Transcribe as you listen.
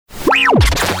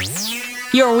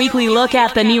Your weekly look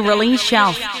at the new release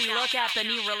shelf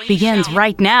begins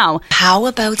right now. How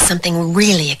about something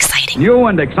really exciting? New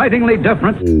and excitingly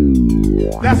different.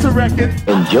 That's a record.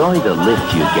 Enjoy the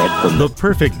lift you get from the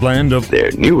perfect blend of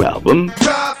their new album.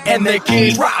 And they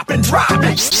keep dropping.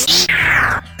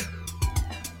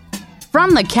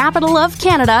 From the capital of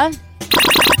Canada,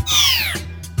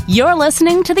 you're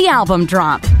listening to the Album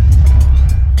Drop.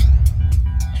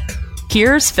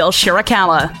 Here's Phil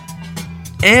Shirakawa.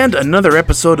 And another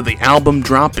episode of the Album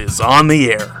Drop is on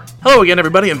the air. Hello again,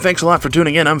 everybody, and thanks a lot for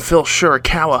tuning in. I'm Phil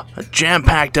Shirakawa. A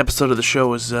jam-packed episode of the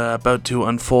show is about to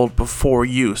unfold before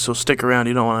you, so stick around.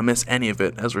 You don't want to miss any of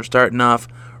it, as we're starting off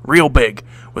real big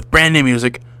with brand new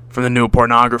music from the New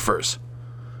Pornographers.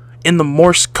 In the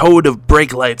Morse Code of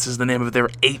Brake Lights is the name of their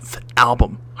 8th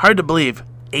album. Hard to believe,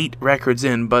 8 records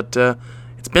in, but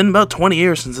it's been about 20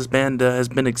 years since this band has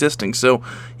been existing, so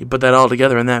you put that all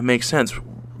together and that makes sense.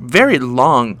 Very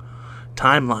long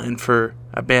timeline for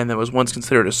a band that was once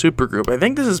considered a supergroup. I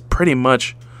think this is pretty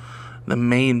much the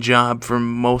main job for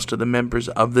most of the members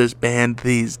of this band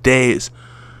these days.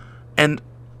 And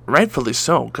rightfully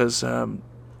so, because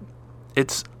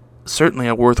it's certainly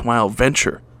a worthwhile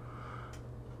venture.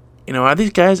 You know, are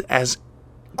these guys as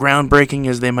groundbreaking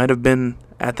as they might have been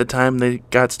at the time they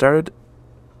got started?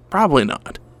 Probably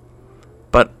not.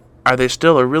 But are they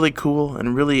still a really cool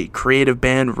and really creative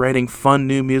band writing fun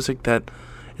new music that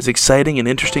is exciting and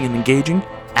interesting and engaging?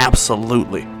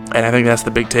 Absolutely. And I think that's the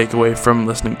big takeaway from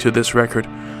listening to this record.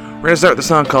 We're going to start with a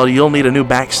song called You'll Need a New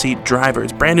Backseat Driver.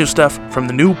 It's brand new stuff from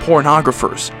the New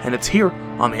Pornographers, and it's here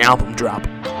on the Album Drop.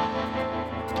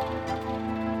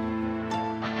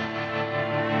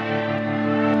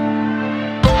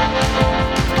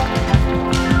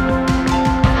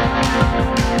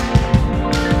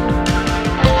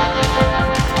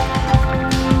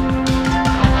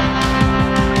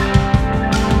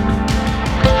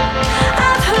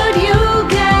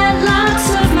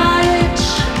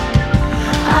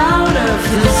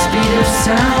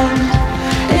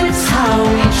 It's how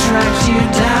we tracked you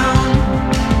down.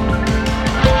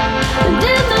 And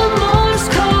in the Morse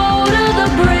code of the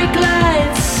brake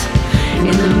lights,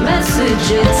 in the message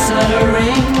it's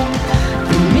uttering,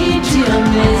 the medium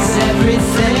is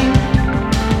everything.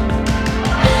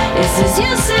 It says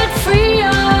you set free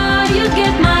or you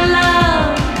get my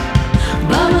love.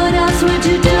 But what else would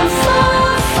you do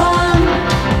for fun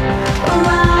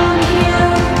around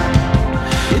here?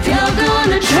 If you're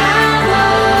gonna travel,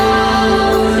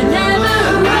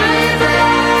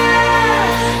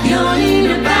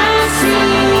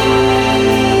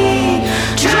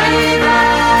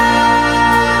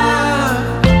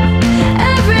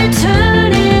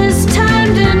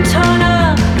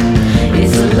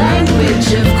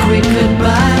 of quick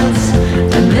goodbyes.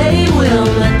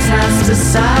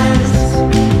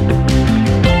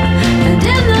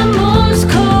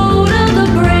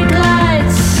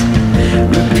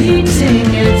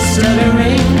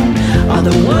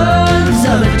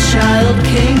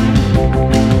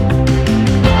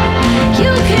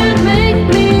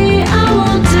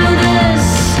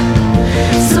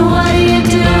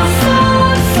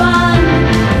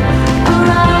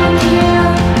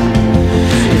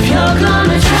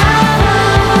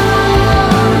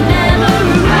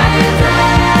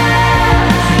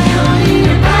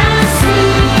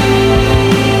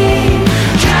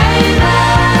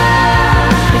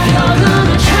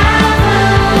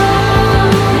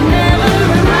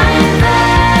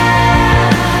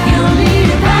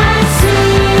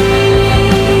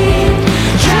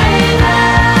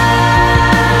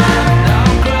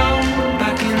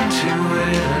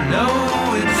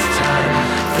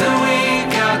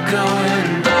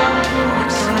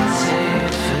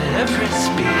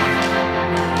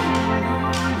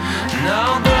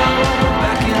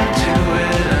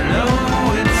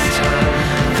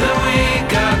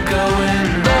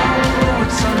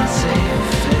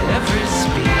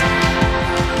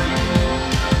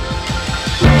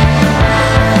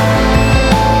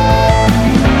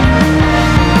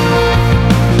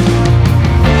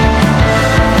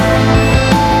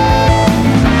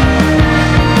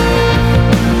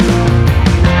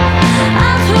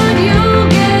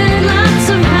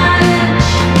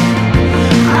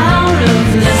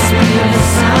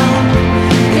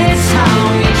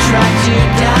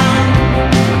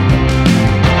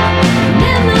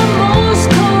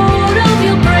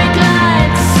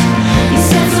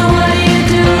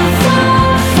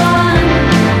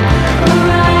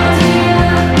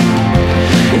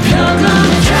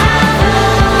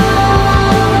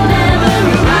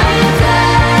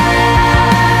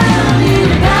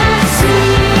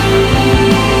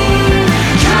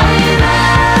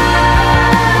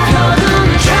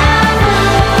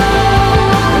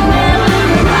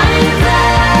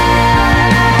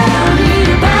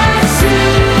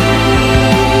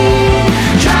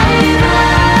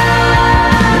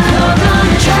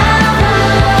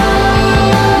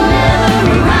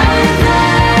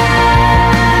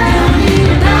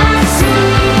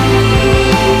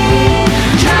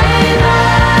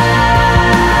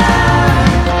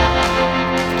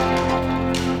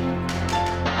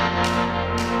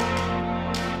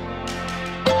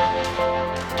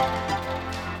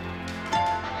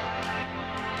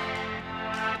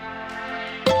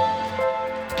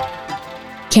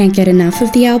 Can't get enough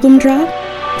of the album drop?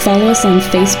 Follow us on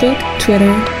Facebook,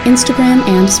 Twitter, Instagram,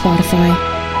 and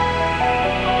Spotify.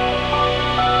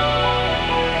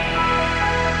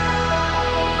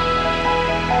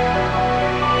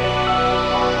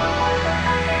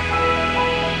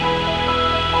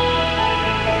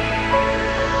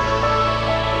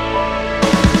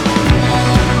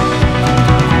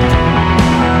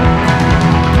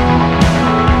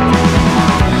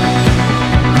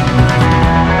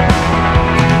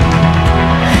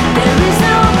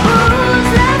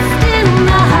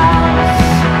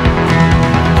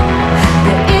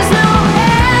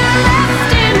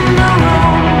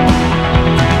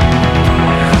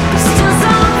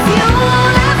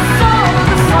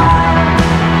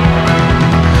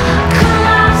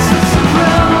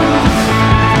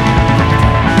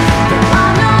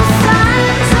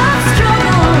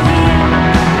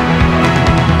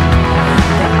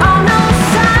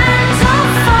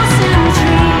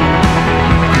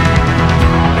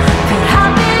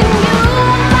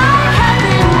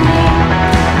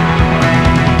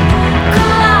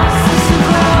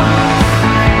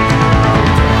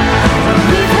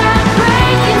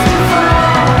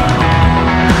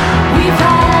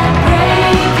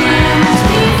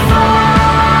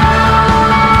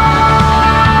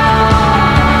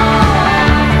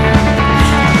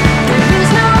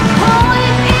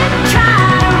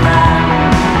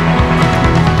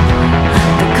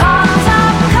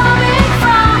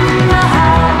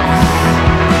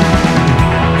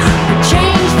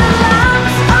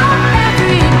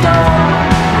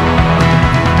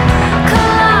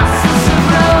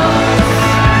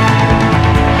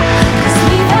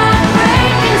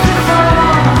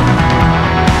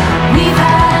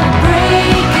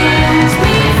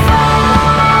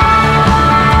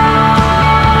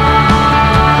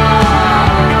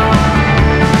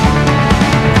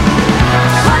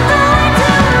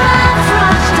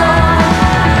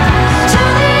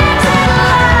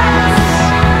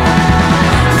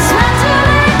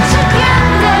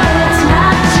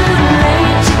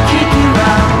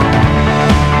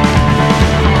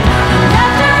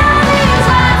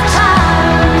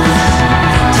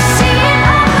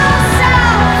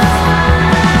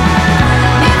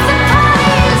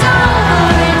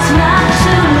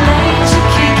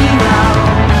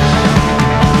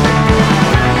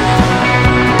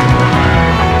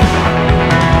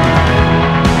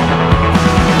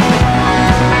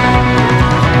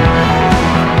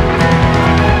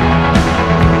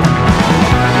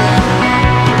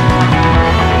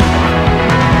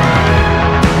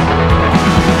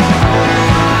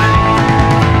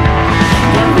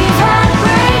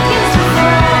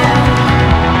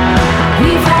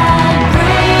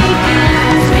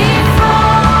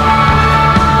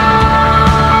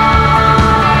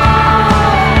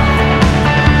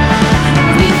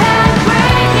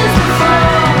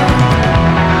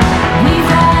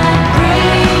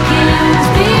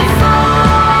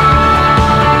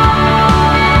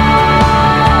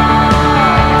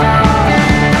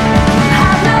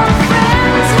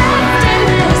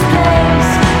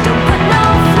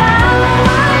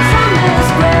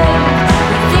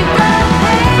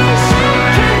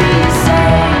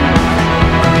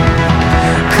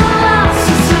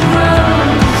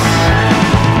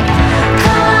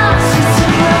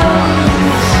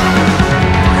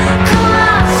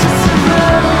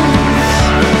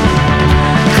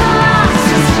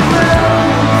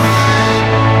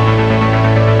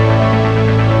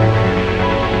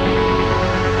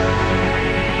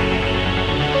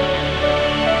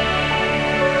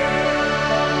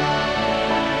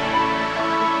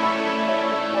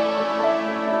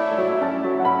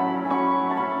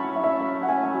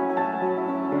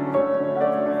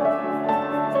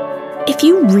 If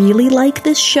you really like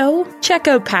this show, check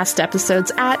out past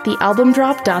episodes at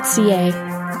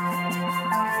thealbumdrop.ca.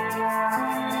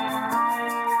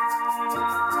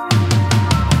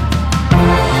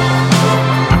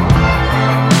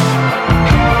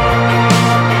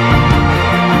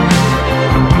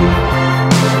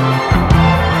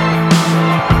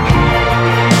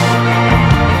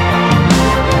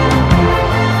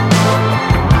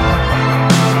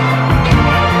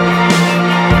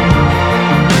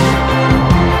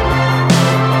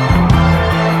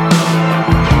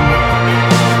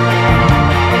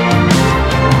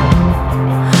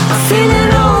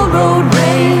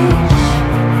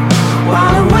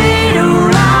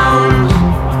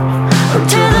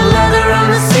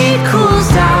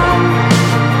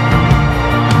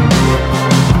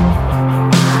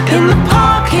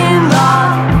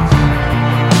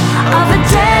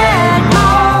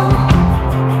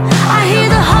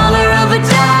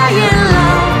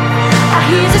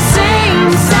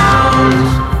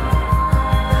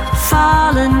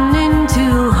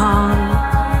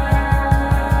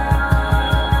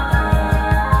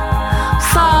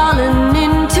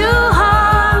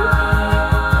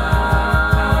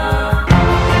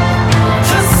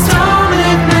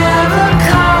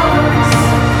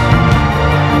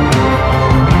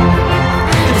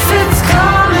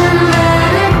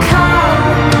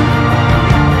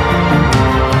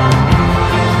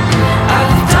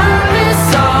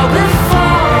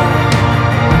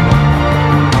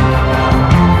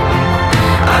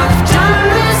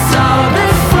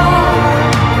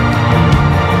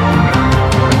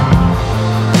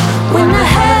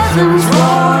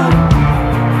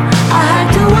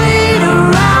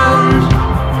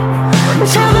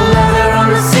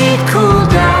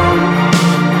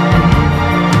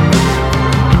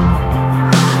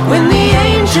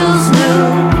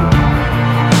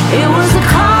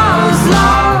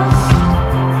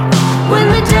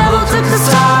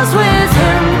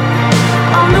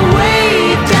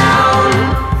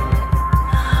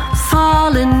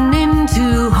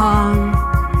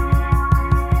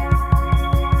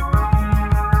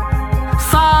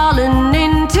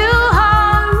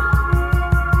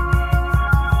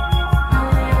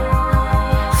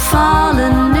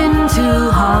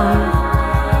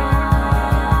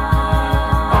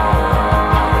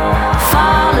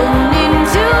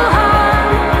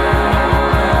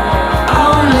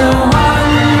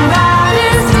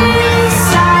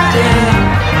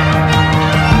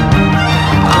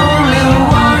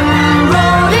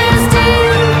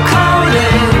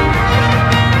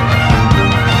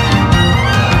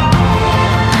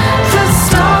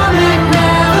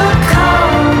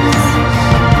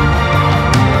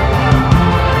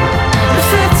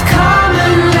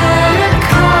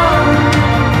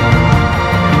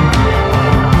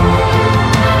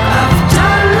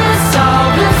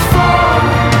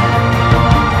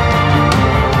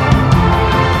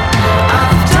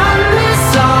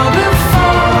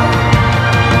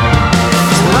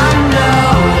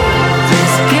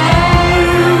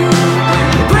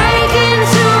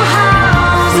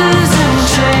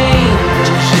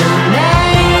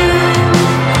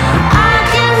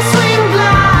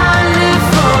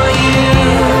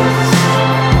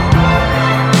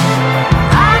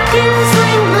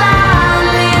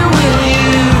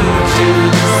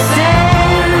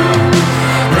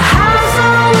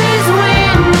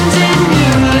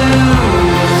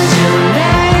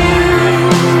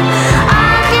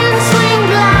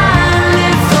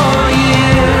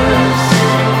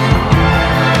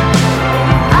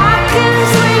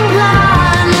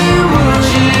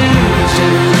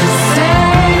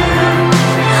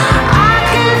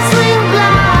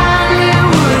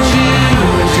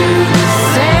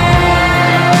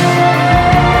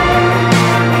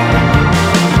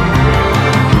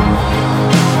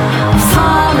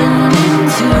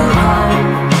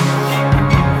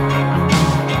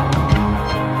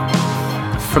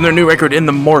 From their new record, In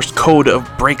the Morse Code of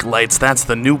Brake Lights, that's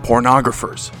the New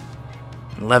Pornographers.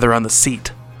 Leather on the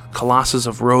Seat. Colossus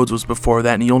of Rhodes was before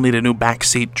that, and You'll Need a New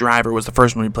Backseat Driver was the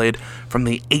first one we played from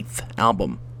the 8th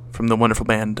album from the wonderful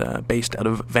band based out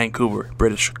of Vancouver,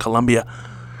 British Columbia.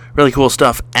 Really cool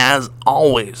stuff, as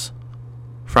always,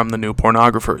 from the New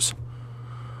Pornographers.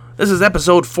 This is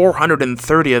episode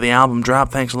 430 of the Album Drop.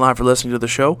 Thanks a lot for listening to the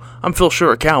show. I'm Phil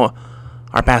Shirakawa.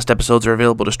 Our past episodes are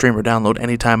available to stream or download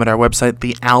anytime at our website,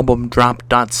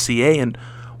 thealbumdrop.ca, and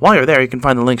while you're there, you can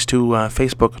find the links to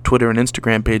Facebook, Twitter, and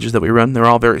Instagram pages that we run. They're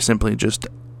all very simply just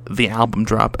The Album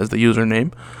Drop as the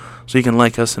username, so you can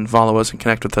like us and follow us and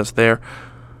connect with us there,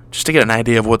 just to get an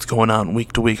idea of what's going on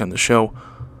week to week on the show.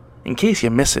 In case you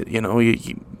miss it,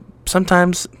 you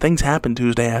sometimes things happen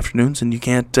Tuesday afternoons, and you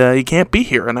can't be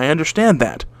here, and I understand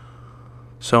that.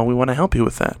 So we want to help you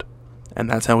with that, and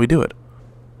that's how we do it.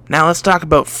 Now let's talk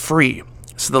about Free.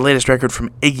 This is the latest record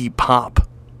from Iggy Pop,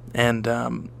 and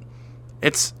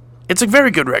it's a very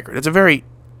good record. It's a very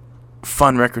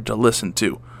fun record to listen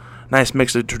to. Nice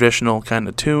mix of traditional kind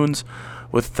of tunes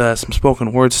with some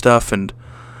spoken word stuff, and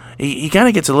he kind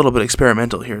of gets a little bit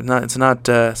experimental here. It's not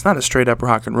a straight up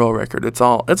rock and roll record. It's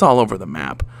all over the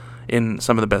map in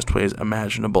some of the best ways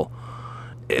imaginable.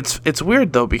 It's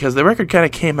weird though, because the record kind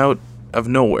of came out of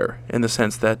nowhere, in the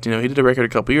sense that, he did a record a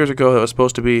couple years ago that was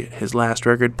supposed to be his last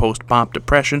record post-pop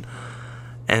depression,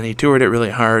 and he toured it really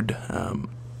hard,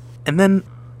 and then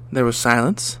there was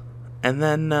silence, and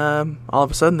then all of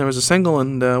a sudden there was a single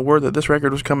and word that this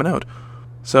record was coming out.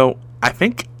 So I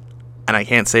think, and I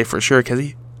can't say for sure because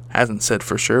he hasn't said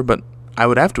for sure, but I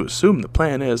would have to assume the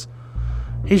plan is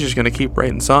he's just going to keep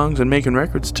writing songs and making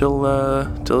records till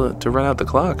to run out the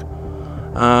clock.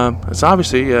 It's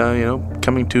obviously,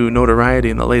 coming to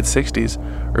notoriety in the late 60s,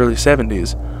 early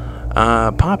 70s.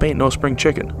 Pop ain't no spring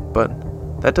chicken, but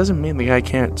that doesn't mean the guy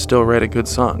can't still write a good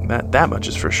song. That much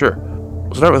is for sure.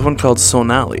 We'll start with one called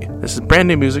Sonali. This is brand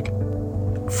new music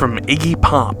from Iggy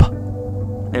Pop,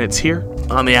 and it's here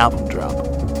on the Album Drop.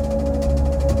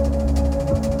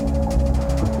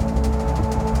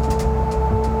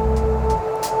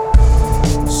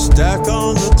 Stack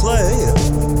on the clay,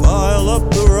 pile up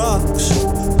the rocks,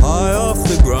 high off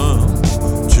the ground,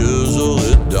 chisel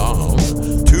it down.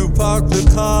 To park the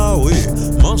car we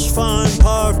must find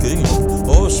parking,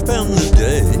 or spend the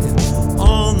day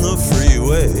on the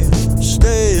freeway.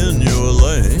 Stay in your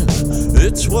lane,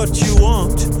 it's what you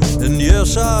want, and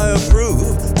yes I approve,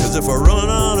 cause if I run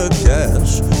out of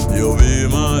gas, you'll be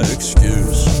my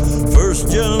excuse.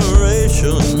 First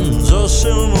generations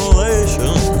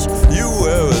assimilations, you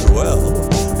wear it well,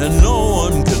 and no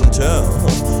one can tell,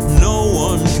 no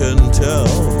one can tell.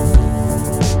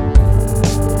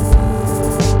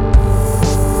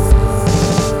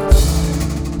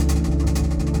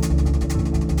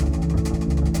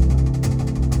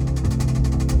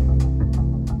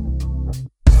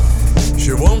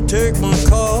 She won't take my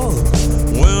call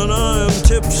when I am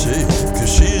tipsy, cause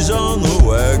she's on the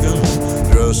wagon,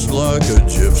 dressed like a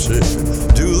gypsy.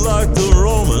 Do like the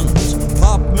Romans,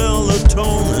 pop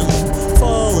melatonin,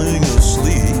 falling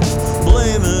asleep,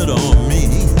 blame it on me.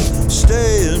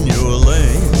 Stay in your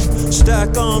lane,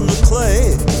 stack on the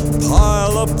clay,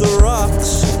 pile up the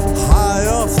rocks, high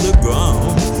off the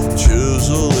ground,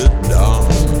 chisel it down.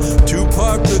 To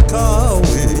park the car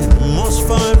we must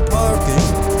find parking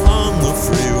on the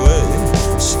freeway.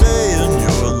 Stay in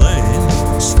your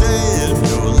lane, stay in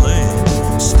your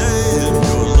lane, stay in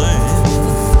your lane.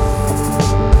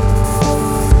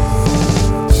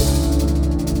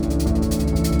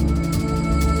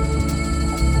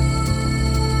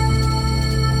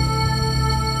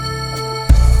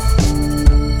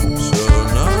 So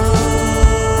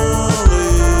now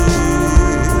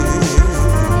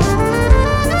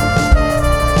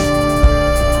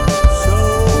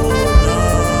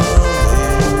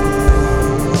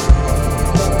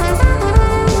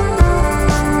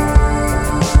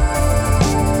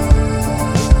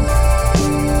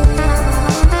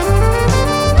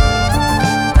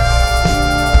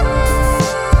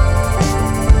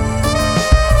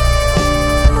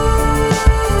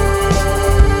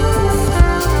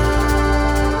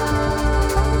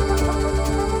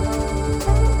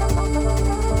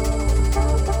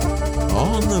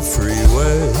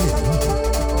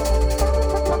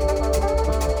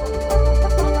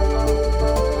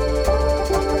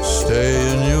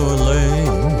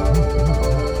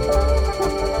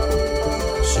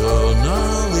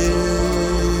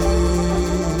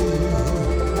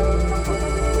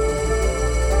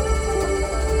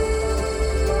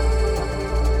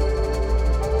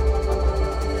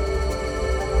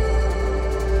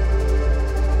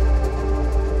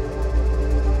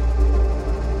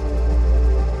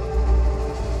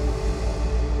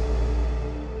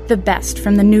The best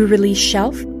from the new release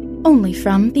shelf, only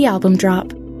from the Album Drop.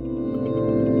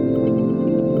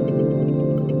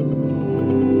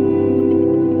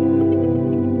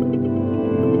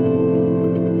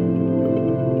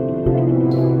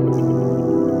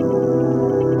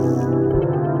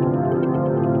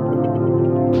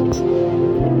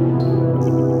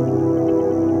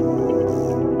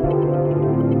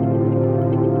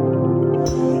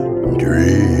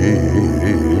 Dreary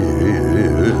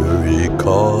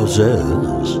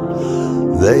causes,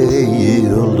 they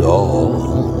yield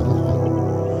all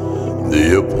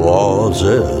the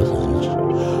applauses.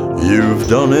 You've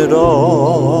done it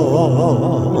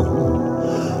all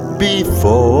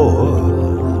before.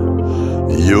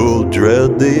 You'll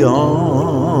dread the encore,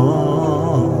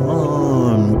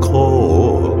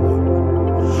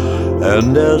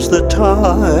 and as the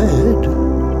tide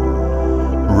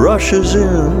rushes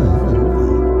in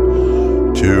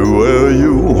to where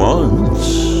you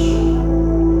once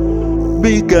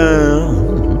began,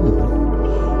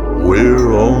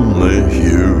 we're only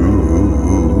human,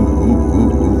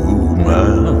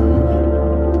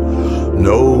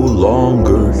 no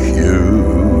longer human.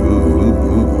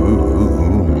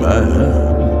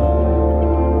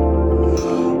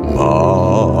 My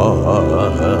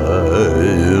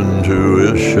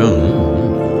intuition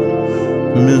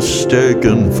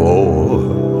mistaken for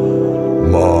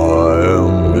my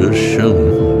ambition,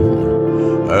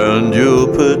 and your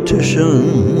petition,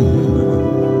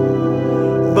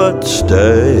 but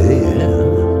stay,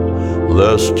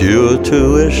 lest your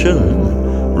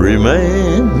tuition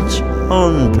remains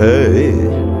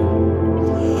unpaid.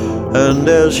 And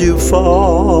as you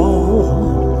fall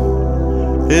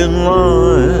in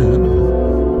line,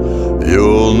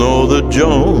 you'll know that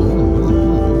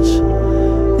Jones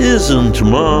isn't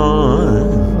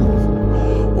mine.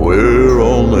 We're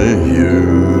only human,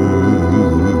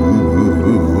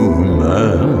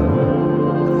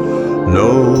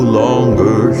 no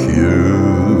longer human.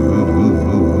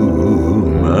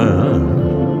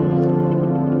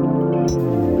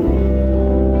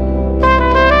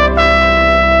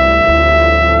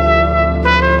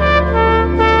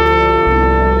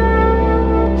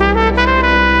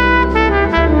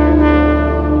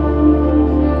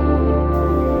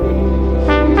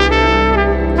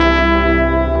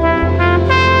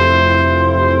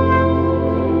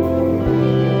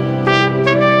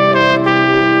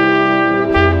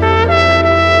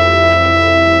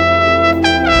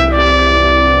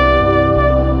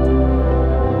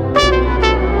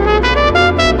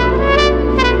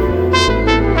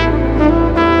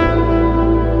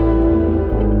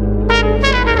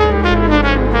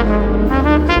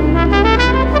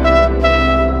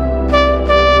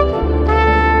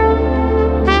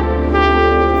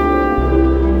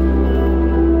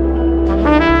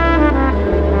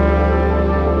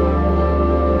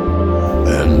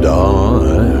 And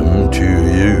I'm to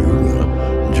you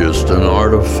just an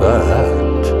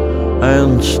artifact,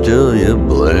 and still you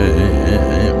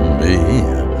blame me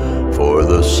for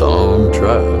the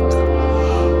soundtrack.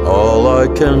 All I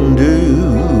can do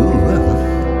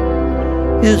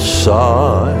is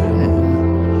sigh.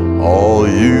 All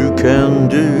you can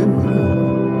do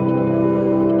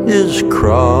is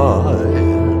cry.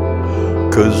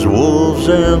 'Cause wolves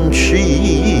and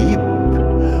sheep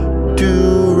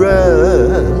do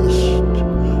rest,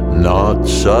 not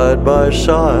side by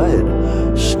side,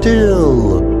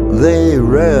 still they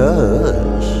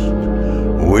rest.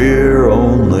 We're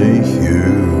only human,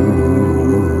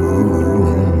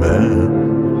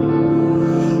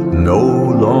 no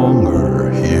longer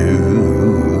human.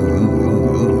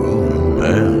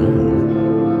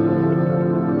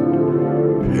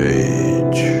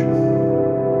 Page.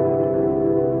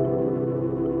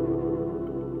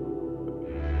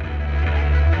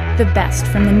 The best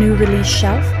from the new release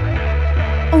shelf,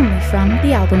 only from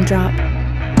the Album Drop.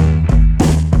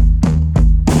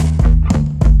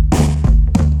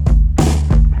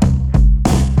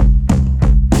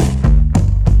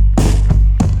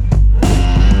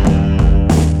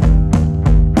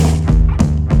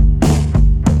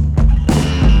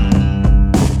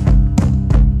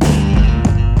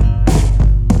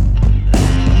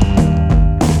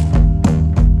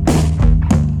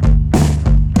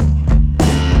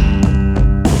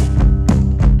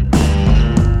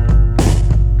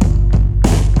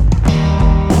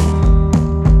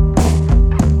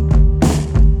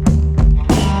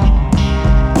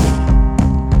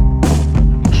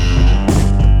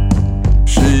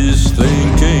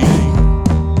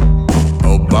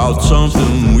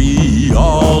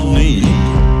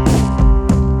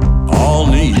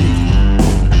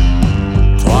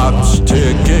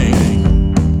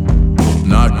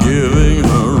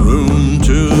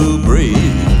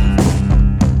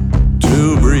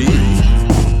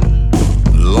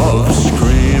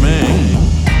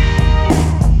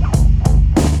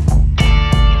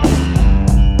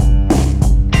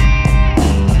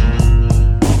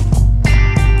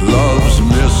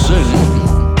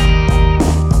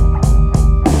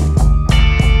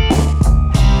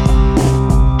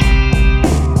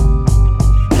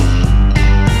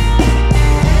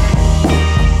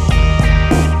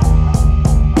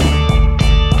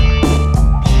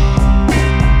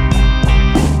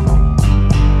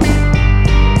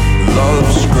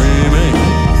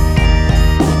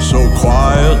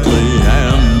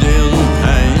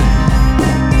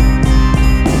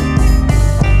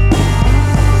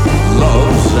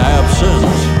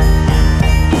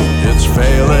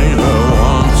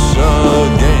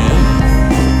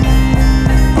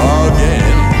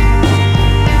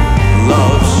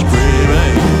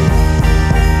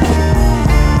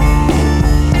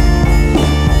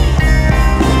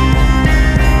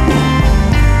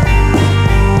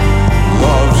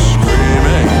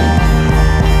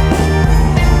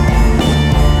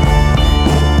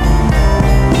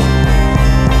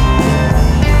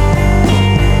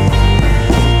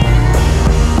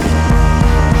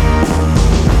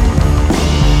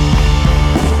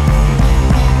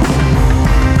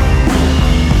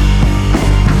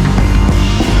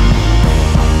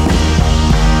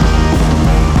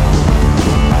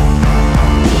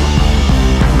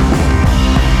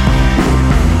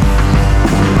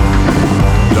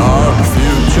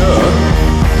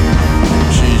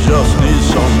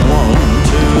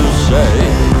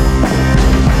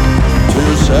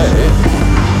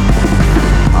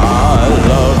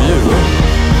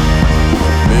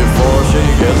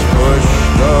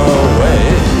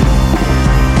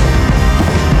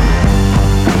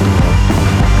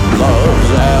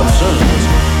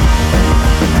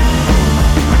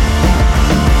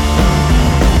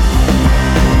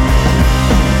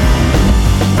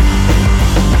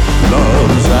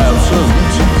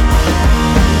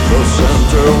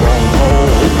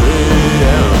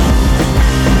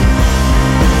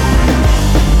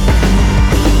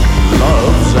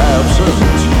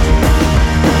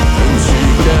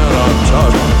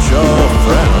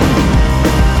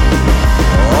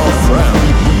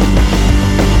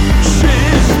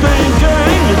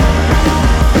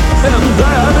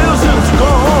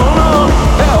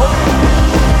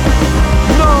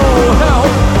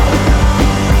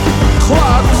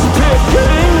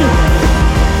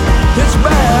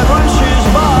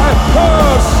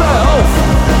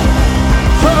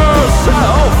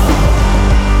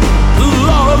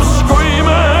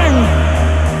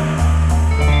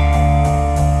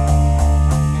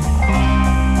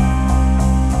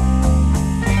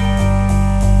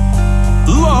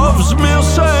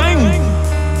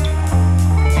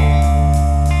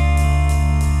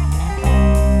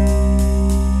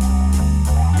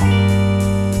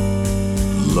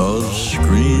 starts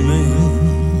screaming.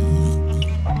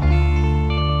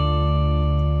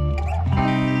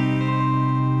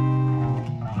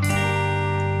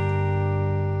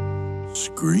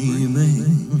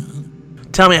 Screaming.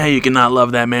 Tell me how you cannot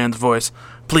love that man's voice.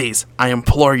 Please, I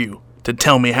implore you to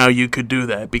tell me how you could do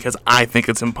that, because I think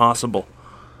it's impossible.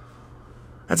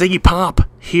 That's Iggy Pop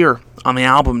here on the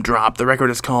album drop. The record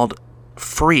is called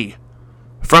Free.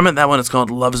 From it, that one is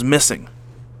called Love's Missing.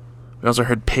 We also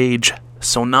heard Paige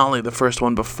Sonali, the first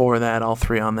one before that, all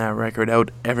three on that record,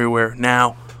 out everywhere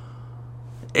now.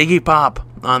 Iggy Pop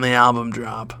on the album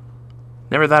drop.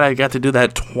 Never thought I got to do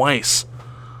that twice.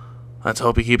 Let's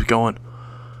hope he keeps going.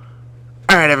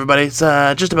 Alright, everybody, it's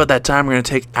just about that time. We're going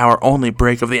to take our only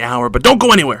break of the hour, but don't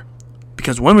go anywhere,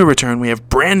 because when we return, we have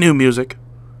brand new music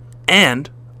and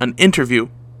an interview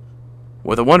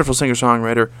with a wonderful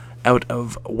singer-songwriter out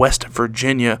of West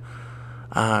Virginia.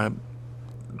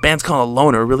 Band's called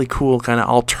Aloner, really cool kind of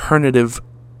alternative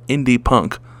indie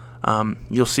punk.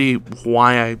 You'll see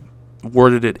why I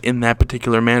worded it in that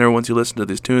particular manner once you listen to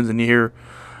these tunes and you hear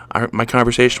my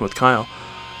conversation with Kyle.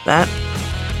 That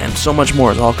and so much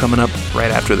more is all coming up right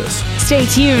after this. Stay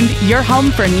tuned. Your home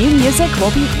for new music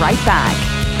will be right back.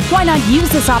 Why not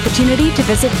use this opportunity to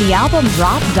visit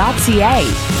thealbumdrop.ca?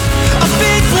 A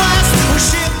big blast where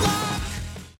she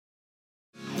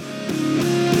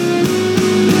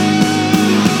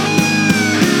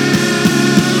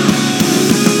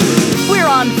We're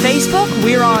on Facebook,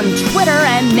 we're on Twitter,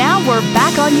 and now we're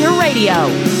back on your radio.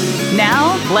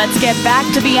 Now, let's get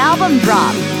back to the album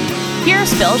drop.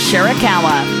 Here's Phil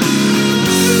Shirakawa.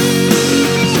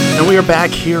 And we are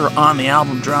back here on the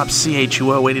album drop,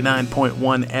 CHUO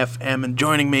 89.1 FM, and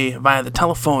joining me via the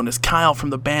telephone is Kyle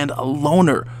from the band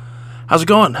Aloner. How's it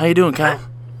going? How you doing, Kyle?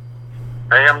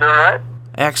 Hey, I'm doing alright.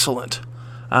 Excellent.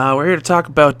 We're here to talk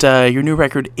about your new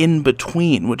record, In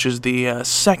Between, which is the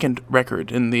second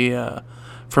record in the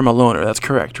from Aloner. That's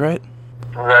correct, right?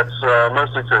 That's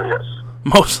mostly true, yes.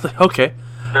 Mostly, okay.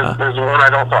 There's one I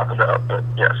don't talk about, but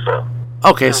yes.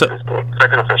 Okay, so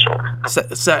second official.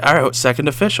 All right, second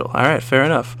official. All right, fair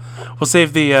enough. We'll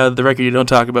save the record you don't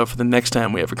talk about for the next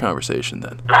time we have a conversation.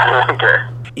 Then. Okay.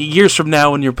 Years from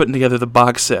now, when you're putting together the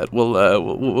box set,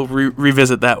 we'll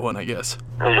revisit that one, I guess.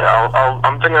 Yeah,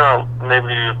 I'm thinking I'll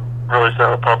maybe release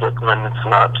that in public when it's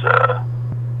not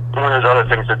when there's other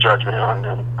things to judge me on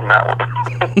in that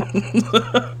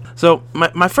one. So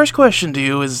my first question to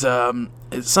you is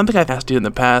something I've asked you in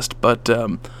the past, but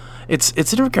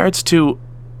it's in regards to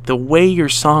the way your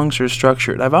songs are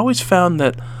structured. I've always found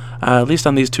that, at least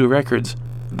on these two records,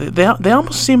 they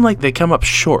almost seem like they come up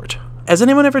short. Has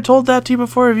anyone ever told that to you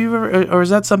before? Have you ever, or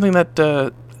is that something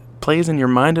that plays in your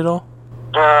mind at all?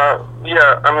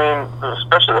 Yeah, I mean,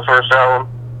 especially the first album.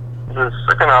 The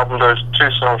second album, there's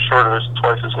 2 songs shorter. There's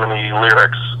twice as many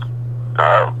lyrics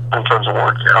in terms of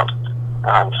word count.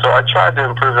 So I tried to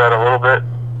improve that a little bit.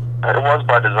 It was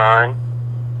by design.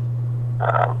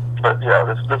 But yeah,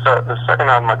 the second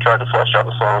album I tried to flesh out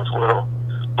the songs a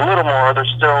little more. They're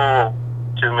still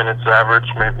 2 minutes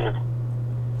average, maybe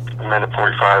a minute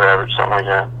 45 average, something like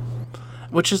that.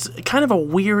 Which is kind of a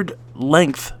weird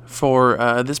length for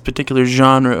this particular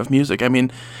genre of music. I mean,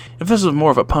 if this was more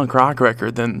of a punk rock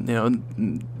record, then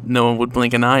no one would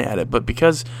blink an eye at it. But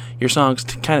because your songs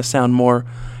kind of sound more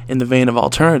in the vein of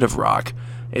alternative rock,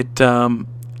 it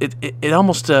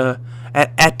almost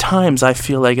at times I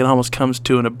feel like it almost comes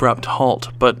to an abrupt halt.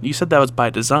 But you said that was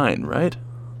by design, right?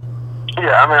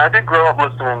 Yeah, I mean, I did grow up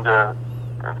listening to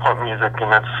punk music,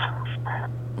 and that's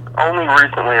only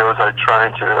recently was I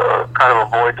trying to kind of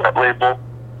avoid that label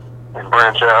and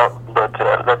branch out, but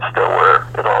that's still where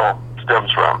it all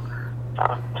stems from.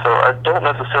 So I don't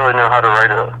necessarily know how to write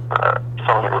a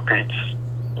song that repeats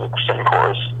the same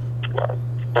chorus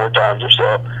 4 times or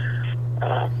so.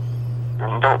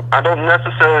 I don't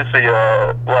necessarily see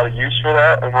a lot of use for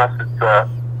that unless it's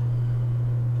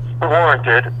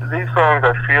warranted. These songs,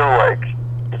 I feel like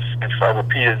if I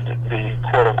repeated the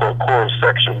quote-unquote chorus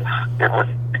sections, it would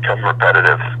become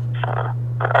repetitive.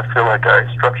 I feel like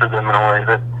I structured them in a way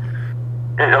that,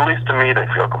 at least to me, they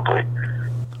feel complete.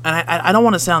 And I don't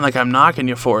want to sound like I'm knocking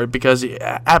you for it, because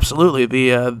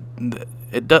absolutely I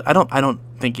don't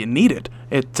think you need it.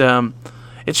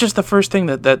 It's just the first thing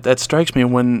that strikes me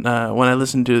when I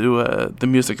listen to the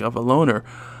music of Aloner.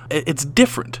 It's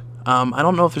different. I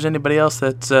don't know if there's anybody else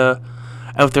that's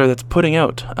out there that's putting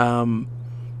out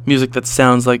music that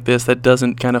sounds like this, that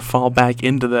doesn't kind of fall back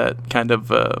into that kind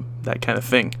of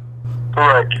thing.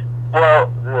 Right.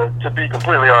 Well, to be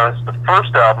completely honest, the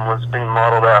first album was being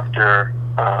modeled after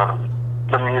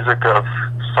the music of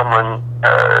someone.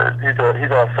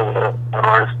 He's also an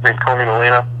artist named Tony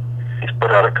Molina. He's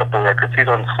put out a couple records. He's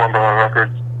on Slumberland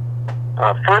Records.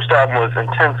 First album was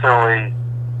intentionally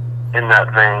in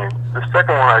that vein. The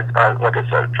second one, I like I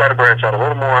said, try to branch out a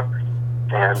little more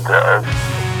and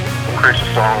increase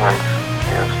the song length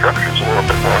and structures a little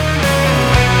bit more.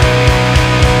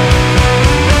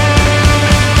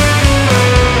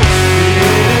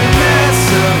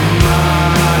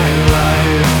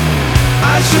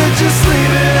 I should just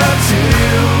leave it up to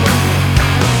you.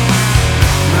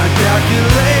 My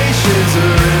calculations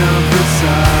are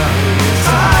imprecise.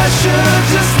 I should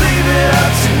just leave it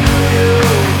up to you.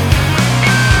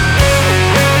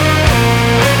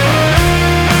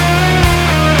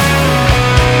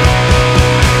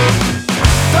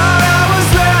 Thought I was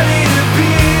ready to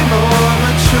be more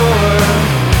mature.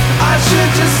 I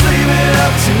should just leave it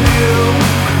up to you.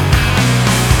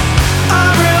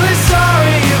 I'm really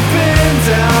sorry you've been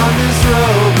down this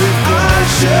road before. I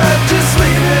should just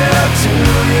leave it up to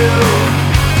you.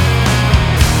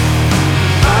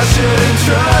 I shouldn't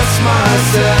trust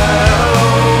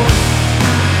myself.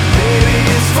 Maybe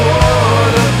it's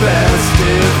for the best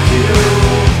if you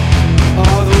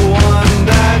are the one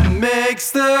that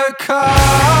makes the call.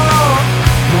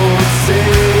 Won't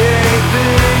say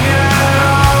anything at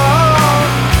all.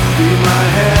 Be my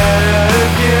head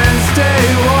against a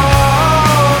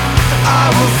wall. I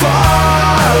will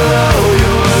follow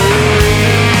your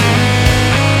lead.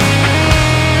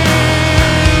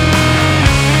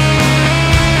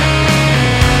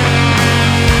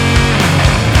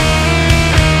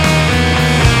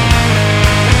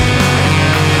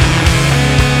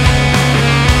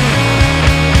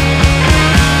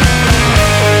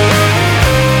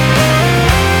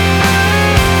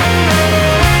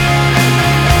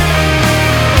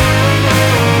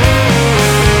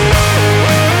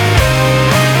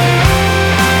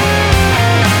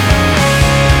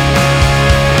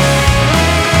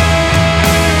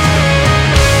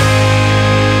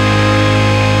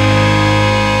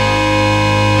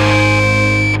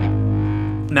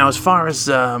 Now, as far as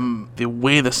the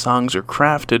way the songs are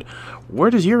crafted, where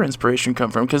does your inspiration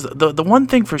come from? Because the one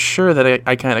thing for sure that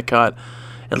I kind of caught,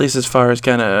 at least as far as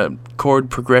kind of chord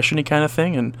progression-y kind of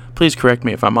thing, and please correct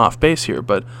me if I'm off base here,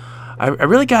 but I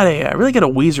really got a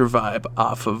Weezer vibe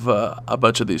off of a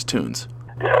bunch of these tunes.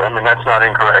 Yeah, I mean, that's not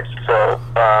incorrect. So,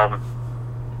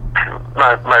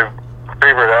 my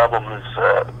favorite album is,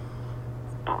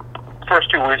 first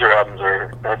two Weezer albums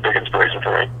are a big inspiration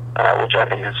for me, which I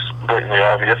think is blatantly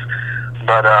obvious.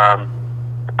 But, I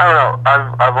don't know,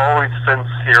 I've always, since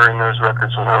hearing those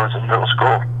records when I was in middle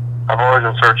school, I've always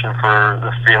been searching for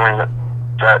the feeling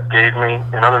that gave me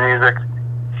in other music,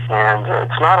 and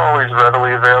it's not always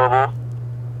readily available.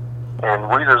 And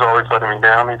Weezer's always letting me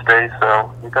down these days,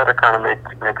 so you got to kind of make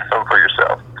some for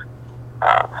yourself.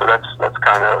 So that's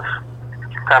kind of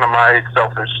my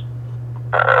selfish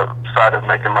side of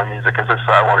making my music. Is just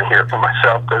I want to hear it for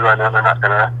myself, because I know they're not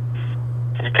gonna.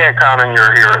 You can't count on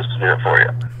your heroes to do it for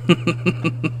you.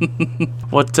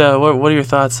 What are your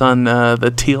thoughts on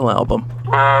the Teal album?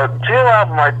 Teal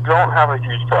album I don't have a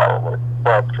huge problem with,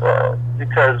 but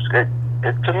because it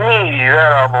to me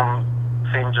that album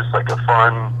seemed just like a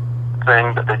fun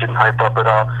thing that they didn't hype up at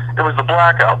all. It was the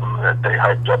Black Album that they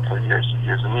hyped up for years and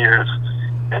years and years,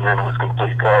 and then it was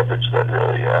complete garbage that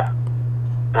really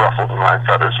ruffled my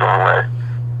feathers the wrong way.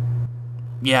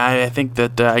 Yeah, I think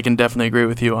that I can definitely agree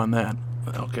with you on that.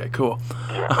 Okay, cool.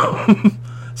 Yeah.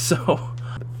 So,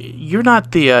 you're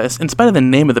not the, in spite of the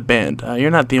name of the band,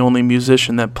 you're not the only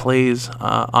musician that plays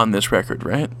on this record,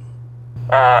 right?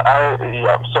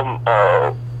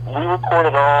 We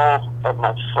recorded all at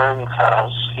my friend's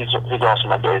house. He's also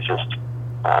my bassist.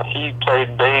 He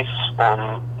played bass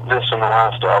on this and the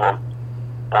last album.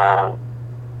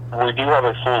 We do have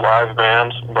a full live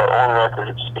band, but on record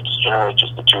it's generally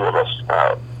just the two of us.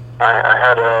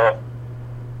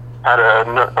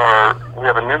 We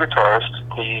have a new guitarist.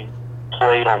 He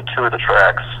played on two of the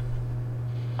tracks,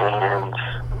 and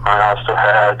I also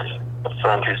had a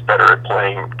friend who's better at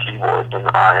playing keyboard than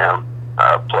I am.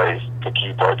 Plays the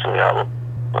key parts of the album.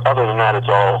 But other than that, it's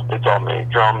all me.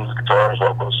 Drums, guitars,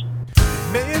 vocals.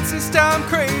 May insist I'm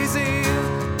crazy,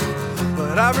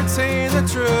 but I retain the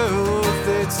truth.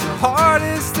 It's the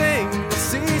hardest thing to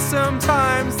see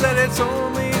sometimes, that it's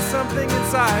only something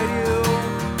inside you.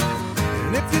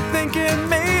 And if you're thinking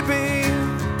maybe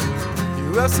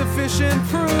you have sufficient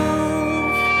proof,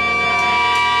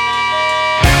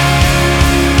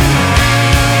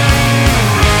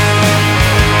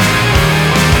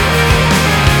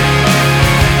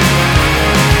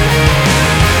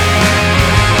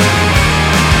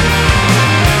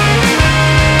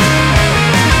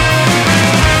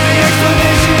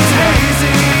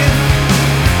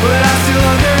 but I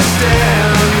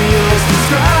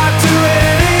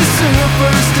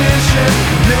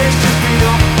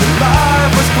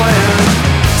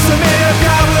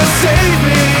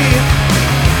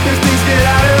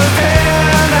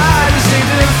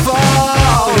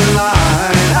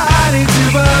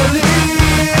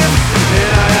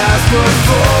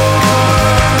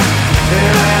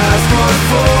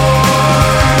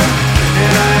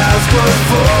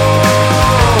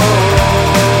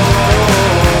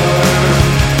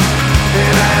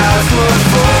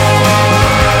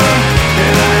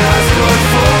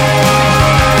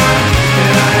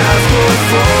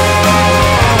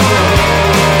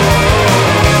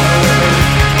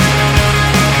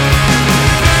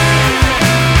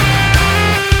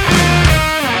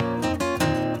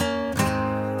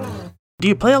Do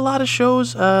you play a lot of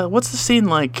shows? What's the scene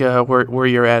like where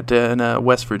you're at in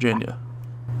West Virginia?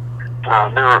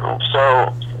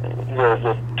 So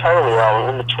the title of the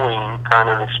album, In Between, kind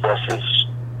of expresses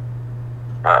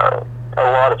a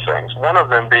lot of things. One of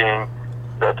them being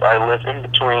that I live in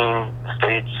between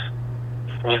states,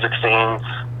 music scenes,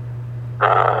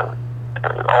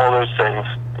 all those things,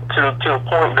 to a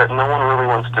point that no one really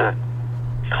wants to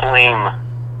claim.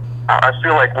 I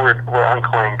feel like we're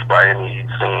unclaimed by any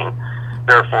scene.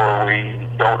 Therefore, we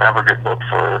don't ever get booked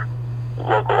for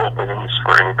local openings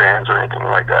for any bands or anything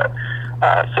like that.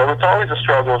 So it's always a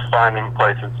struggle finding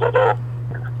places that'll,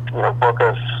 book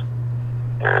us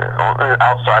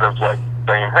outside of like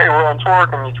saying, "Hey, we're on tour,"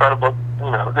 and you try to book.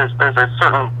 There's a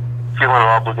certain feeling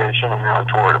of obligation when you're on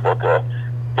tour to book a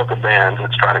band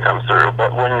that's trying to come through.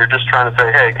 But when you're just trying to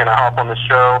say, "Hey, can I hop on this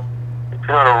show?" If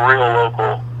you're not a real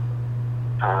local,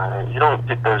 you don't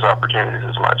get those opportunities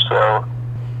as much. So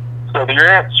the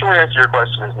short answer to your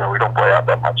question is no, we don't play out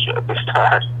that much at this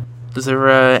time. Is there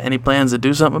any plans to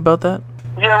do something about that?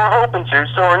 Yeah, we're hoping to.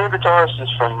 So our new guitarist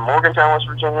is from Morgantown, West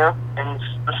Virginia, and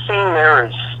the scene there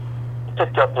is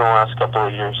picked up in the last couple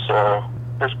of years. So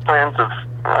there's plans of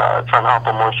trying to hop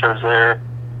on more shows there,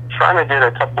 trying to get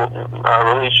a couple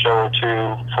release show or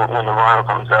two for when the vinyl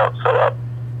comes out set up.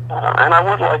 And I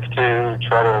would like to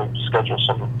try to schedule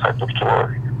some type of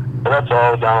tour. But that's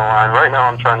all down the line. Right now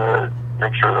I'm trying to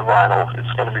make sure the vinyl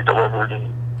is going to be delivered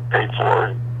and paid for,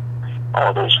 and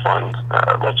all those fun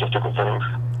logistical things.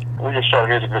 We just shot a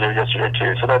music video yesterday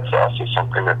too, so that's also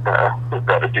something that we've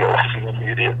got to deal with in the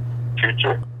immediate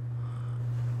future.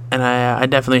 And I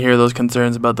definitely hear those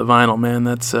concerns about the vinyl, man.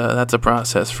 That's a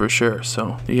process for sure.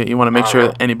 So you want to make sure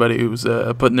that anybody who's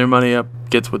putting their money up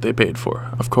gets what they paid for,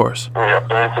 of course. Yeah,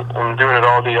 I'm doing it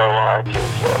all DIY too,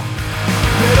 so.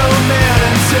 Middleman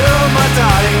until my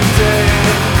dying day.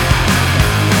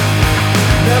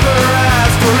 Never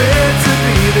asked for it to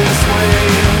be this way.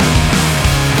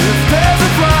 If there's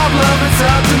a problem, it's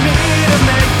up to me to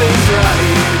make things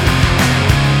right.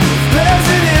 If there's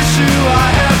an issue, I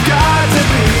have got to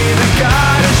be the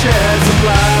guy to shed some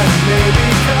light. Maybe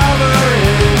cover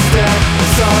it instead.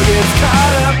 This all gets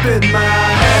caught up in my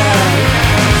head.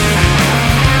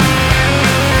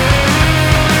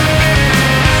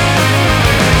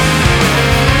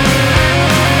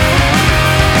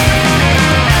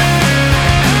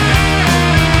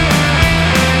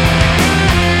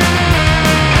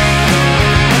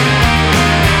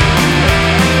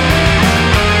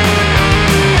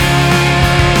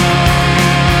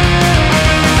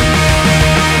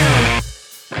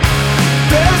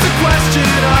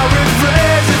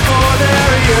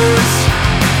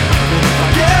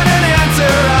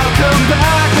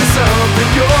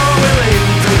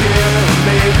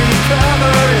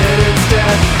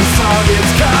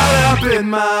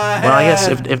 Well, I guess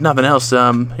if nothing else,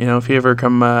 if you ever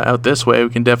come out this way, we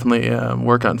can definitely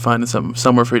work on finding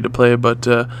somewhere for you to play. But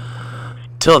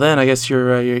till then, I guess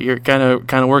you're kind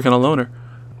of working a loner.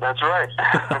 That's right.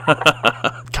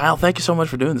 Kyle, thank you so much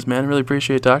for doing this, man. I really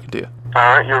appreciate talking to you.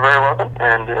 All right, you're very welcome.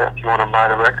 And if you want to buy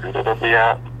the record, it'll be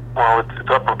out. Well, it's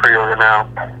up for pre-order now.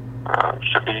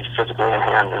 Should be physically in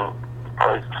hand in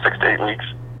probably 6 to 8 weeks.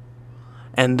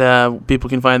 And people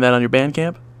can find that on your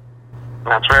Bandcamp?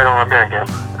 That's right, on my Bandcamp.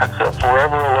 That's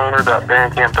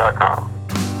foreveraloner.bandcamp.com.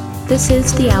 This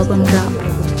is the album drop.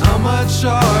 How much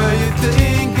are you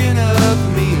thinking of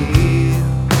me?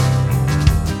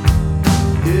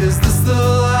 Is this the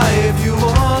life you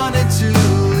wanted to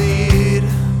lead?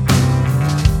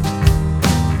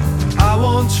 I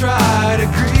won't try to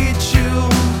greet you.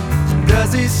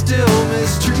 Does he still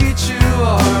mistreat you?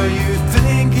 Are you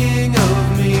thinking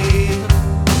of me?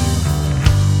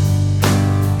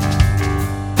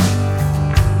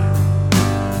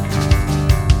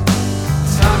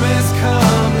 Time has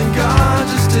come and gone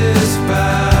just as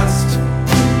fast.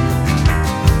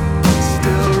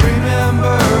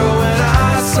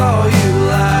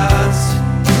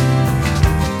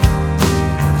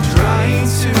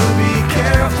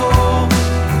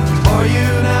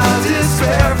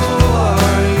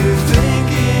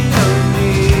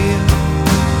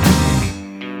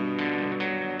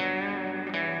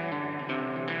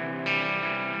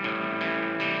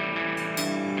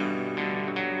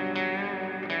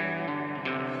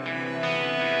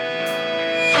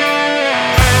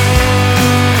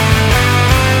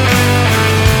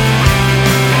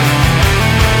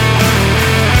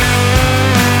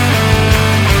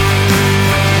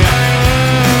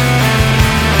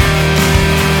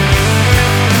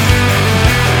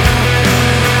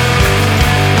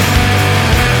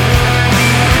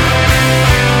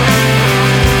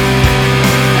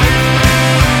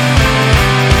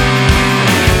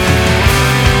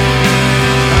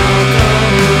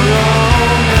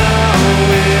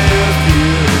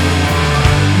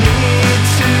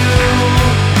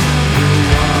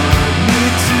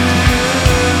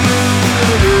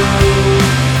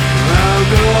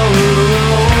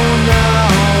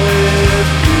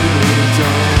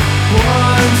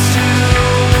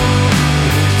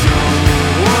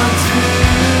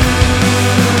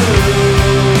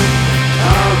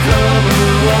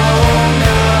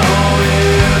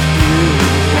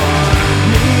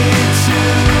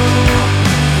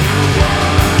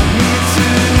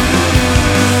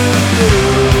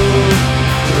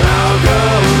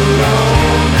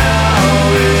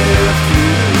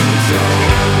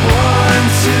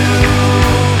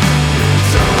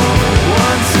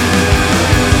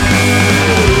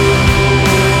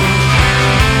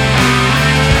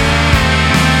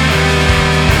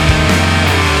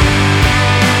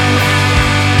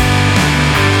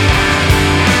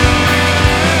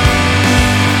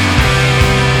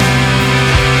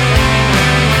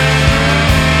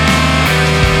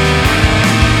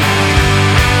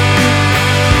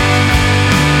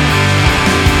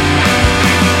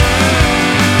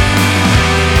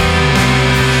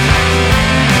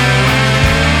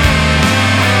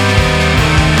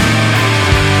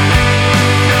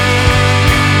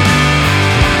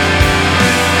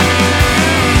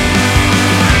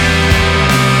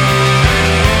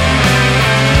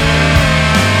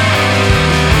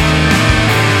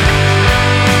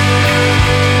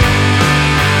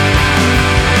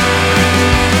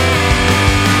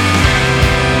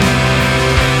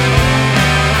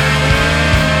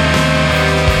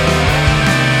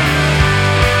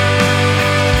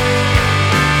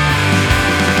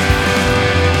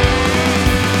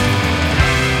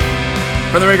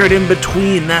 From the record In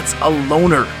Between, that's A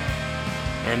Loner.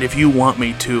 And If You Want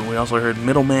Me To. We also heard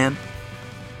Middleman,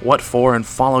 What For, and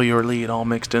Follow Your Lead, all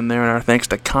mixed in there. And our thanks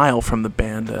to Kyle from the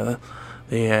band.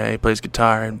 He plays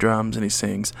guitar and drums and he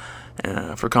sings.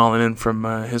 For calling in from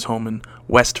his home in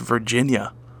West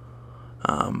Virginia.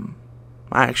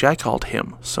 I called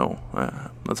him, so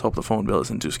let's hope the phone bill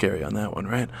isn't too scary on that one,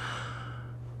 right?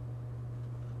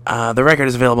 The record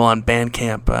is available on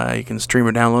Bandcamp. You can stream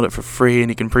or download it for free, and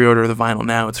you can pre-order the vinyl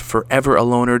now. It's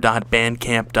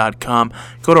foreveraloner.bandcamp.com.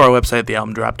 Go to our website,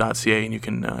 thealbumdrop.ca, and you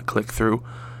can click through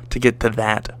to get to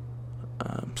that,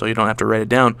 so you don't have to write it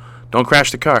down. Don't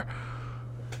crash the car.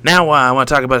 Now I want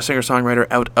to talk about a singer-songwriter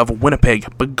out of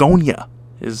Winnipeg. Begonia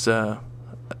is the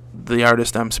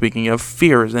artist I'm speaking of.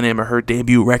 Fear is the name of her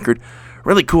debut record.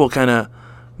 Really cool kind of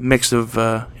mix of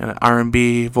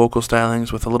R&B vocal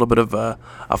stylings with a little bit of a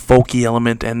folky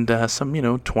element and some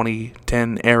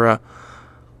 2010 era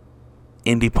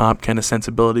indie pop kind of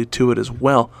sensibility to it as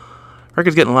well.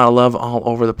 Record's getting a lot of love all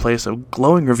over the place. A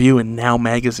glowing review in Now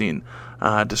Magazine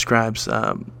describes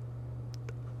her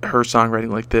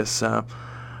songwriting like this.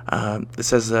 It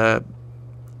says the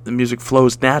music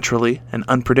flows naturally and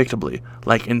unpredictably,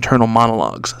 like internal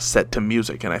monologues set to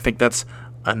music, and I think that's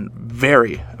a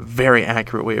very, very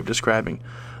accurate way of describing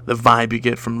the vibe you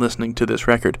get from listening to this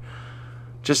record.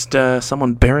 Just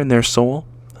someone bearing their soul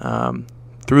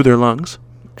through their lungs,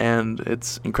 and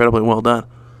it's incredibly well done.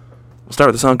 We'll start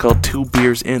with a song called 2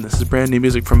 Beers In. This is brand new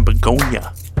music from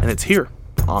Begonia, and it's here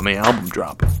on the album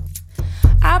drop.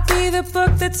 I'll be the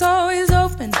book that's always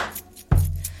open.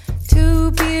 2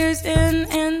 beers in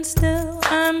and still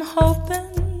I'm hoping.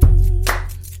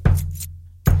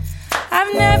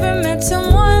 I've never met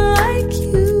someone like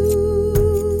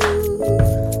you.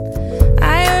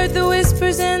 I heard the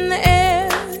whispers in the air.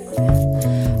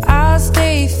 I'll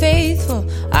stay faithful,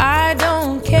 I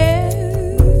don't care.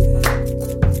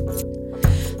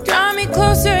 Draw me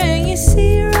closer and you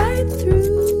see right through.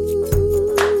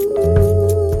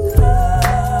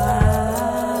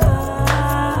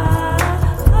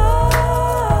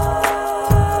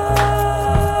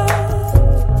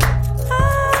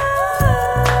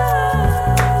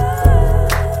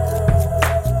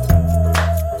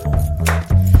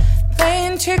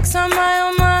 Tricks on my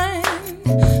own mind,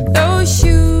 those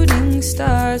shooting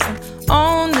stars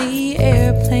on the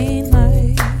airplane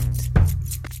lights.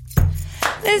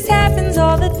 This happens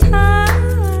all the time.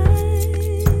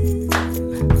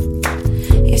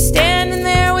 You're standing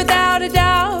there without a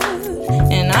doubt,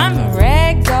 and I'm a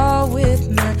rag doll with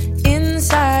my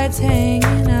insides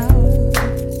hanging out.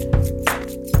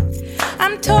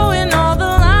 I'm towing all the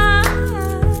lines.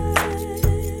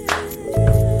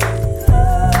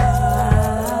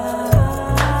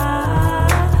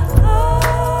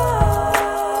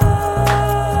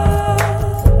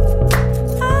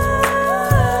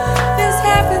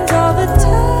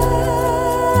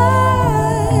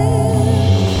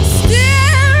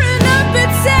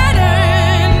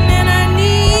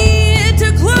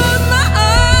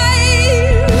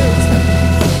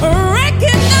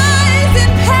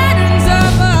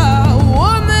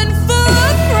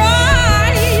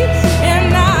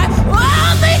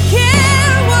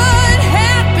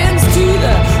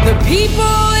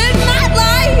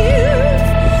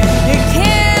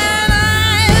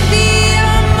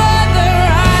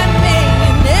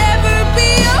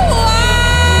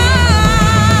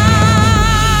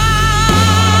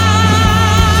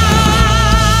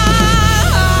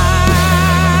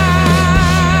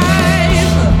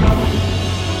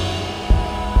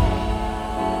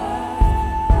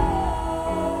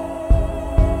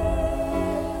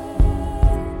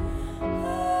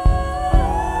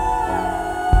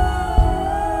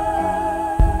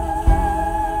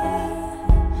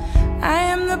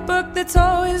 That's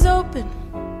always open.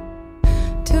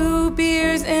 2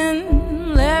 beers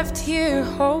in, left here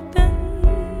hoping.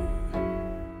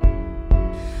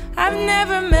 I've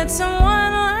never met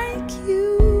someone like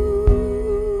you.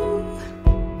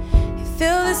 You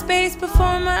fill the space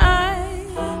before my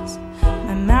eyes.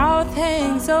 My mouth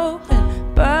hangs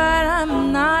open, but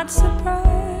I'm not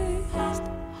surprised.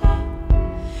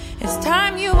 It's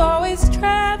time you've always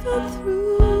traveled through.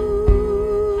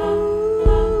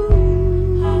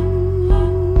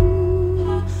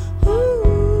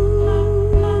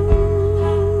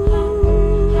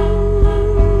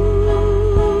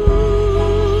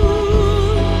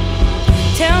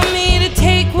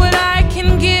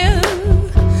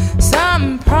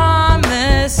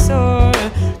 Or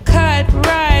cut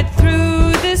right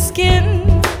through the skin.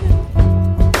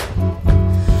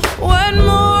 What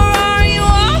more are you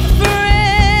offering?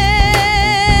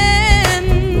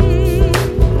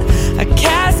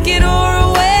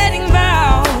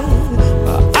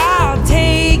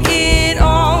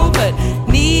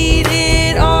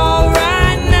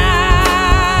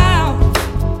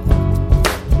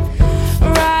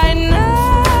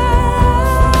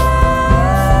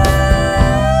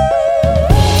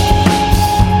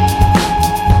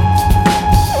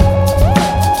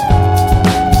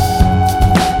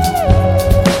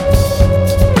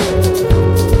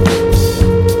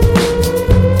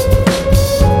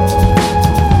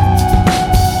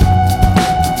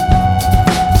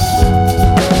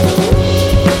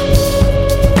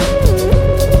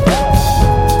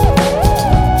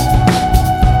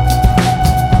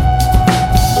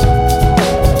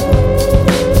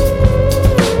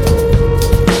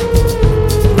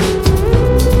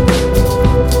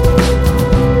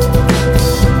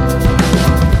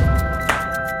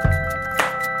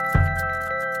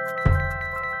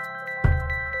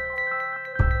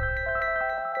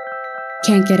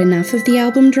 get enough of the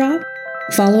album drop?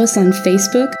 Follow us on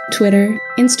Facebook, Twitter,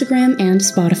 Instagram, and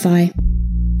Spotify.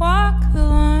 Walk the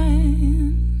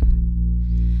line,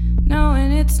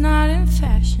 knowing it's not in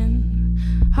fashion.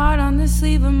 Heart on the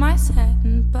sleeve of my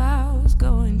satin blouse,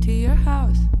 going to your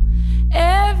house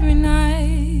every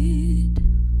night,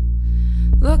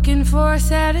 looking for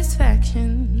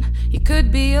satisfaction. You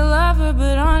could be a lover,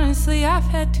 but honestly I've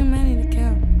had too many to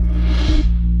count.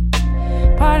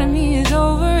 Part of me is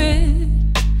over it,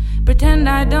 pretend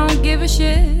I don't give a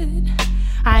shit.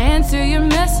 I answer your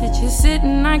messages, sit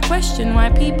and I question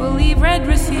why people leave red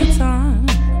receipts on.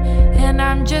 And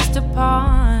I'm just a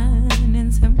pawn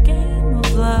in some game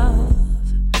of love.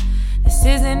 This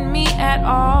isn't me at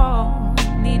all,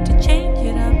 need to change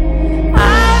it up.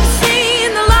 I've seen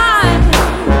the light,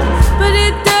 but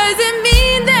it doesn't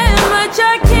mean that much.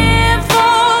 I can't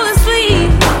fall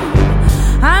asleep,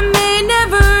 I may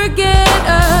never get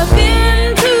up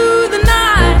into the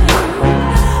night.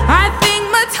 I think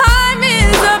my time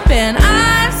is up and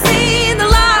I've seen the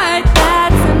light,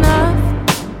 that's enough.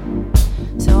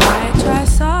 So I try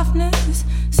softness,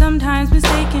 sometimes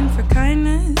mistaken for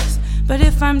kindness. But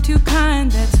if I'm too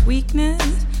kind, that's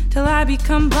weakness. Till I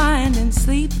become blind and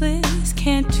sleepless,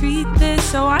 can't treat this.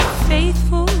 So I'm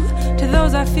faithful to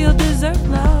those I feel deserve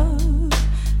love.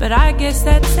 But I guess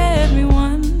that's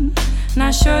everyone,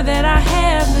 not sure that I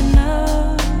have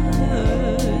enough.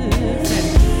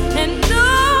 And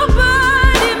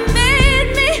nobody made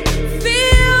me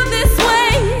feel this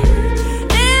way,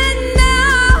 and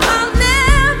now I'll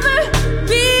never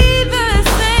be the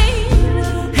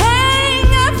same. Hang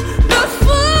up the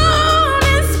phone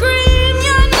and scream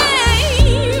your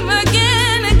name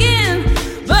again,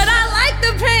 but I like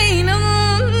the pain.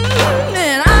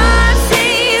 And I've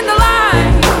seen the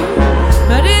light,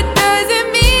 but it doesn't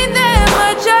mean that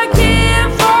much. I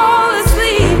can't fall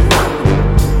asleep,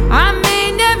 I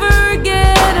may never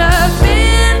get up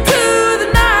into the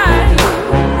night.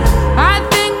 I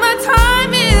think my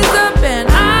time is up and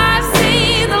I've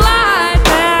seen the light,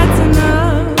 that's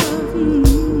enough.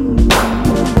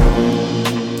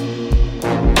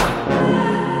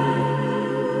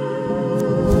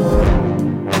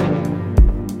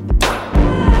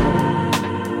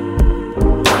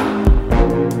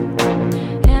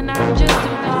 And I'm just a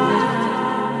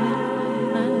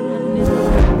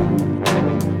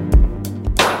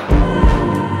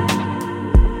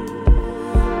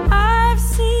I've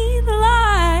seen the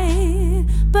light,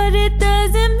 but it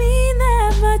doesn't mean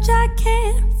that much. I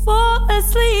can't fall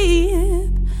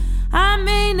asleep, I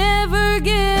may never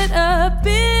get up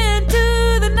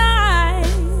into the night.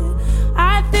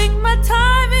 I think my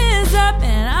time is up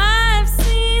and I've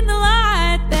seen the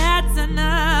light, that's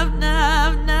enough,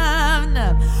 enough, enough,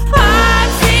 enough.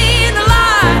 I've seen the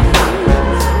light,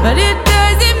 but it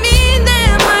doesn't mean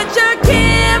that much. I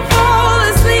can't fall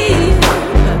asleep,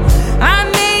 I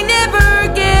may never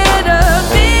get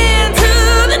up into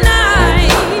the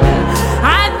night.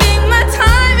 I think my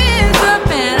time is up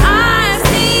and I've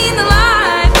seen the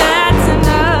light, that's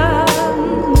enough.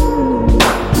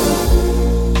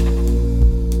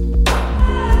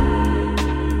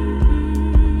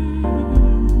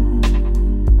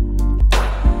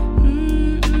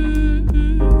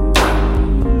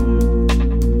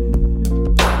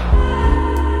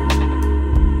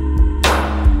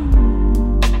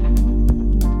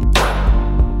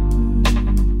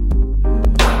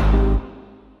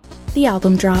 The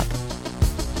album drop.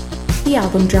 The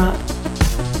album drop.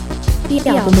 The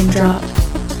album drop.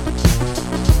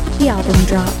 The album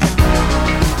drop.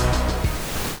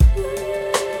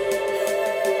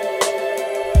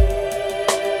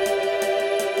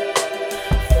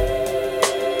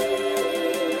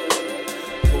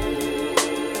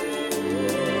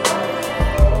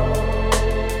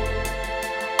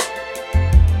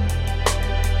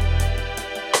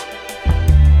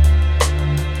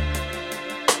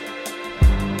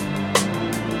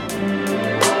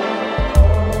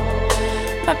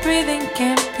 My breathing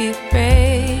can't be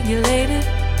regulated.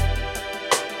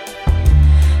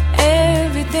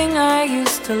 Everything I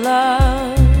used to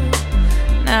love,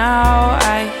 now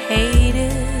I hate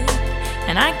it.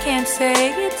 And I can't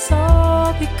say it's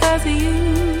all because of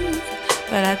you,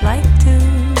 but I'd like to.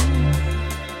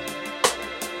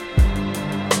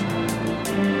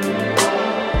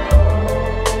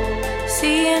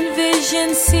 Seeing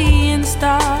visions, seeing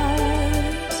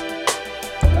stars,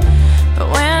 but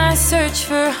when I search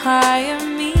for higher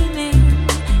meaning,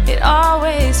 it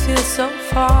always feels so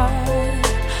far.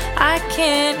 I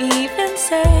can't even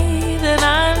say that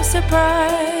I'm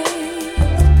surprised.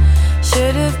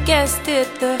 should have guessed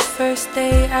it the first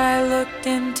day I looked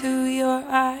into your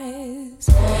eyes.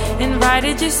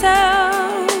 Invited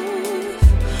yourself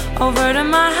over to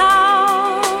my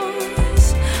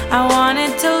house. I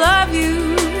wanted to love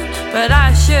you, but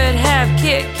I should have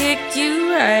kicked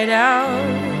you right out.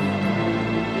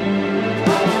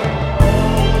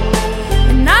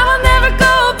 And I will never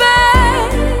go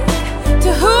back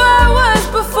to who I was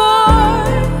before.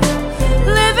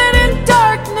 Living in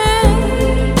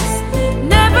darkness,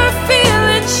 never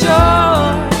feeling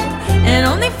sure. And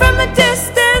only from a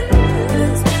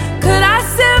distance could I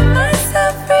set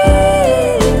myself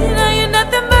free. Now you're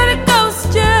nothing but a ghost,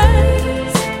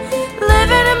 just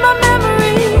living in my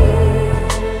memory.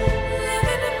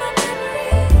 Living in my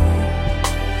memory.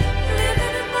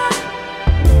 Living in my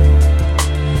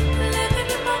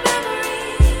memory.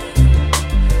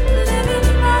 Living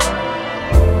in my.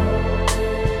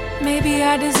 Maybe I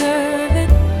deserve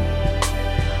it.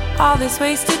 All this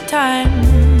wasted time,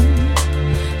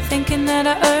 thinking that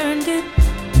I earned it,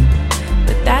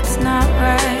 but that's not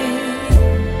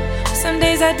right. Some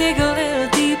days I dig a little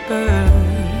deeper,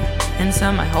 and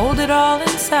some I hold it all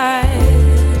inside.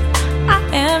 I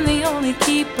am the only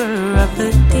keeper of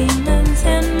the demons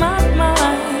in my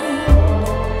mind.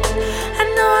 I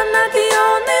know I'm not the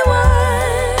only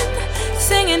one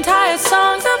singing tired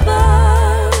songs of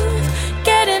love,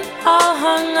 getting all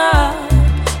hung up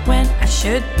when I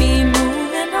should be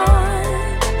moving on,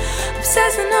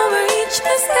 obsessing over each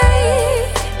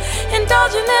mistake,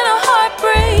 indulging in a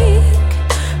heartbreak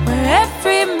where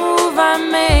every move I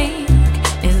make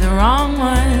is the wrong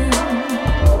one.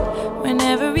 When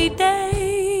every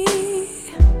day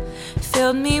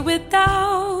filled me with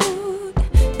doubt,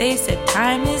 they said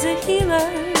time is a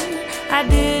healer. I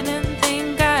didn't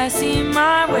think I see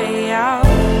my way out.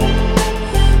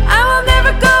 I will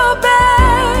never go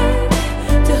back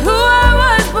to who I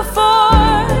was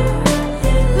before.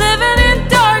 Living in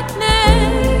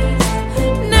darkness,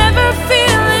 never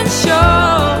feeling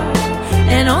sure.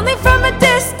 And only from a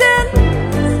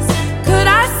distance could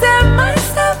I set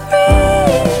myself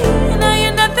free. Now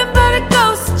you're nothing but a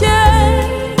ghost,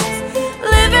 just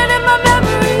living in my memory.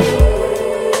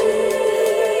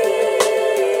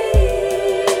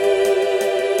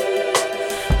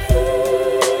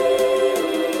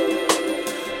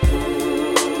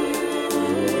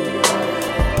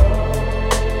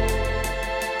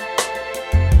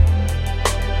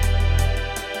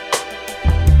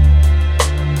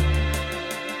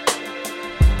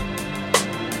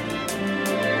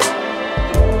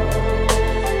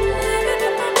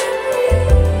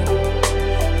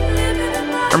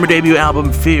 From her debut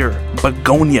album Fear,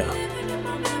 Begonia,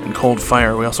 and Cold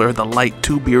Fire. We also heard The Light,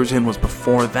 2 Beers In was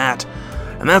before that.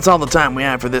 And that's all the time we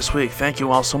have for this week. Thank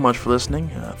you all so much for listening.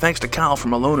 Thanks to Kyle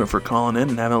from Aloner for calling in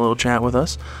and having a little chat with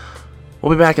us.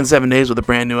 We'll be back in 7 days with a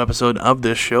brand new episode of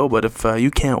this show, but if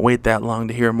you can't wait that long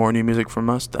to hear more new music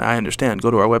from us, I understand. Go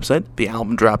to our website,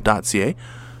 thealbumdrop.ca,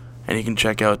 and you can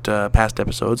check out past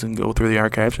episodes and go through the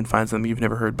archives and find something you've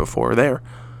never heard before there.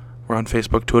 We're on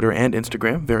Facebook, Twitter, and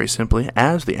Instagram, very simply,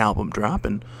 as The Album Drop,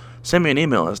 and send me an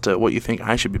email as to what you think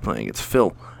I should be playing. It's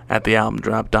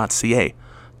phil@thealbumdrop.ca.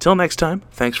 Till next time,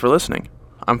 thanks for listening.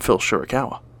 I'm Phil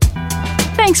Shirakawa.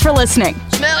 Thanks for listening.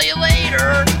 Smell you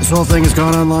later. This whole thing has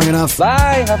gone on long enough.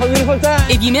 Bye. Have a beautiful time.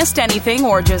 If you missed anything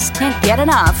or just can't get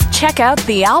enough, check out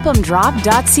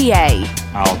thealbumdrop.ca.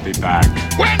 I'll be back.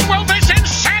 When will this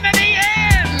insanity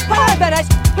end? Can I finish?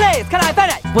 Please, can I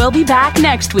finish? We'll be back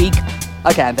next week.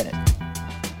 Okay, I'm finished.